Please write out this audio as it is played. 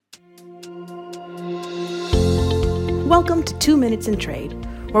Welcome to 2 Minutes in Trade,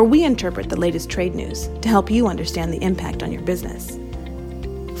 where we interpret the latest trade news to help you understand the impact on your business.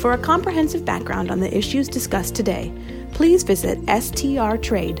 For a comprehensive background on the issues discussed today, please visit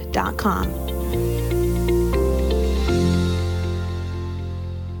strtrade.com.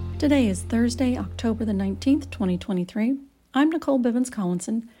 Today is Thursday, October the 19th, 2023. I'm Nicole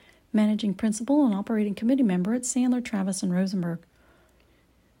Bivens-Collinson, Managing Principal and Operating Committee Member at Sandler, Travis & Rosenberg.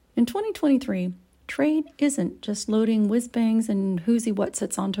 In 2023, trade isn't just loading whiz-bangs and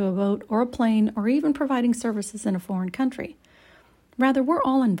who's-he-what-sits onto a boat or a plane or even providing services in a foreign country. Rather, we're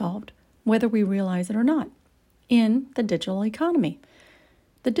all involved, whether we realize it or not, in the digital economy.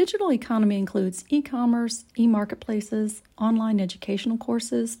 The digital economy includes e-commerce, e-marketplaces, online educational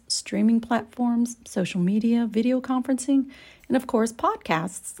courses, streaming platforms, social media, video conferencing, and of course,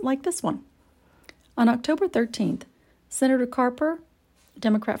 podcasts like this one. On October 13th, Senator Carper,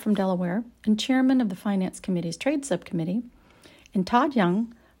 Democrat from Delaware, and Chairman of the Finance Committee's Trade Subcommittee, and Todd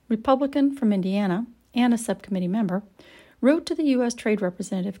Young, Republican from Indiana and a subcommittee member, wrote to the U.S. Trade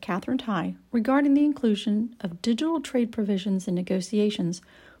Representative Katherine Tai regarding the inclusion of digital trade provisions in negotiations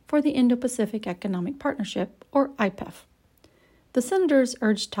for the Indo-Pacific Economic Partnership, or IPEF. The senators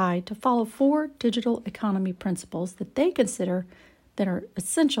urged Tai to follow 4 digital economy principles that they consider that are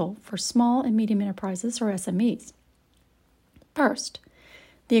essential for small and medium enterprises, or SMEs. First,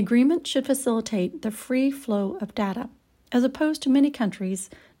 the agreement should facilitate the free flow of data, as opposed to many countries'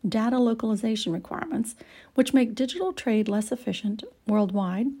 data localization requirements, which make digital trade less efficient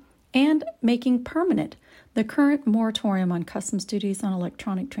worldwide and making permanent the current moratorium on customs duties on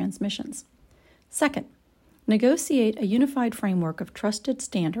electronic transmissions. Second, negotiate a unified framework of trusted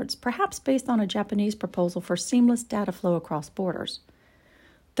standards, perhaps based on a Japanese proposal for seamless data flow across borders.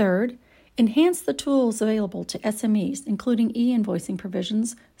 Third, enhance the tools available to SMEs, including e-invoicing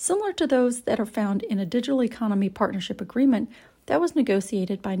provisions similar to those that are found in a digital economy partnership agreement that was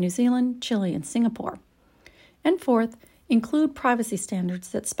negotiated by New Zealand, Chile, and Singapore. And fourth, include privacy standards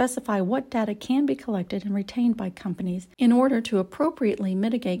that specify what data can be collected and retained by companies in order to appropriately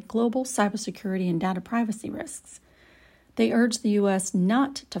mitigate global cybersecurity and data privacy risks. They urge the U.S.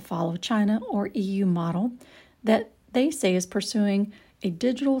 not to follow China or EU model that they say is pursuing a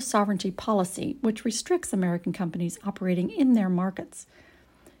digital sovereignty policy which restricts American companies operating in their markets.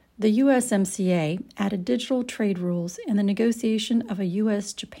 The USMCA added digital trade rules, and the negotiation of a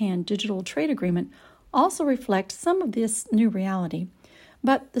U.S.-Japan digital trade agreement also reflects some of this new reality,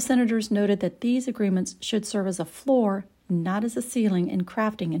 but the senators noted that these agreements should serve as a floor, not as a ceiling, in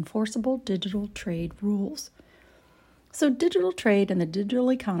crafting enforceable digital trade rules. So digital trade and the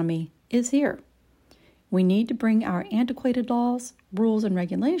digital economy is here. We need to bring our antiquated laws, rules, and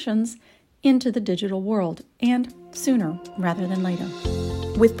regulations into the digital world, and sooner rather than later.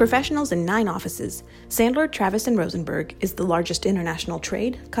 With professionals in 9 offices, Sandler, Travis & Rosenberg is the largest international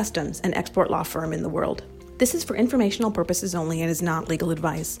trade, customs, and export law firm in the world. This is for informational purposes only and is not legal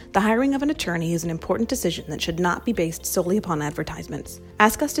advice. The hiring of an attorney is an important decision that should not be based solely upon advertisements.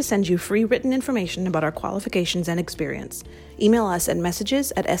 Ask us to send you free written information about our qualifications and experience. Email us at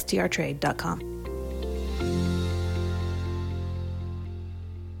messages@strtrade.com.